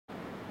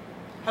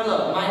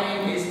Hello, my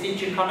name is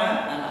Teacher Connor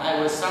and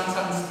I was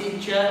Sansan's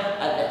teacher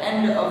at the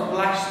end of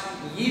last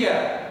year.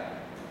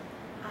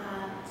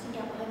 Xin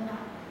chào các bạn,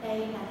 đây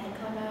là thầy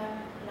Connor,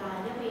 là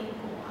giáo viên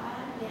của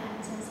Lê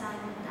Anh Sansan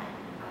tại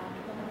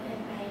trung tâm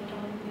AMA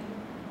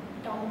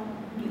trong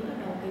giữa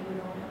đầu kỳ vừa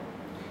rồi.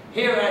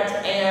 Here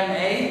at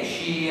AMA,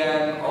 she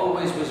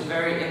always was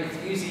very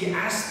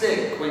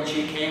enthusiastic when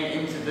she came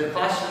into the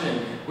classroom,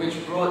 which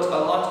brought a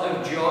lot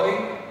of joy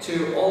to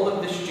all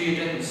of the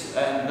students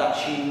that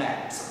she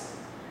met.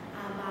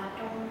 Và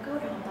trong cái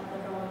buổi học tập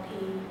vừa rồi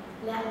thì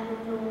Lê Anh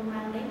luôn luôn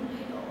mang đến một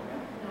thái độ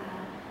rất là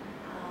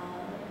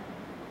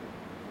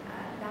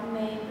đam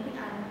mê với tiếng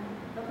Anh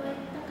đối với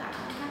tất cả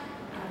các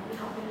đi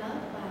học trên lớp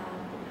và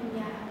cũng tham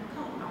gia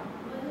các hoạt động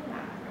với các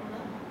bạn trong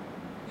lớp.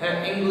 Her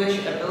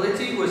English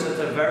ability was at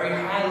a very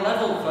high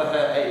level for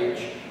her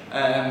age.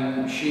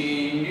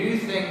 She knew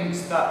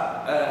things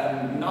that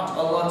not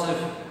a lot of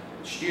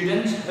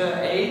students her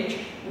age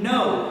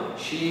know.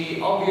 She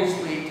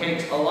obviously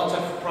takes a lot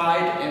of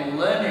pride in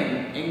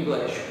learning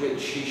English, which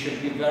she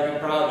should be very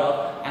proud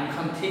of and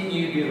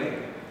continue doing.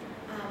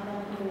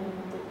 Mặc dù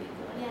tuổi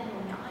của Lê Anh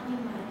còn nhỏ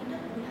nhưng mà kiến thức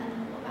tiếng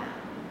Anh của bạn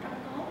rất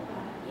tốt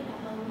và chỉ là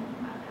hơn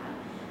những bạn khác,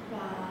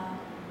 và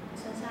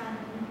Sansan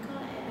có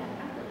lẽ là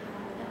rất tự hào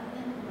về các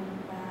tiếng Anh của mình,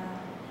 và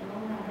thầy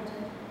mong rằng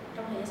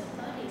trong thời gian sắp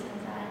tới thì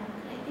Sansan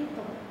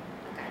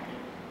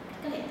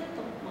có thể tiếp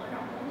tục mở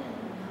rộng tiếng Anh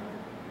của mình hơn.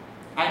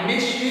 I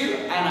miss you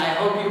and I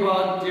hope you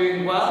are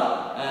doing well,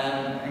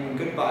 and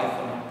goodbye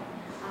for now.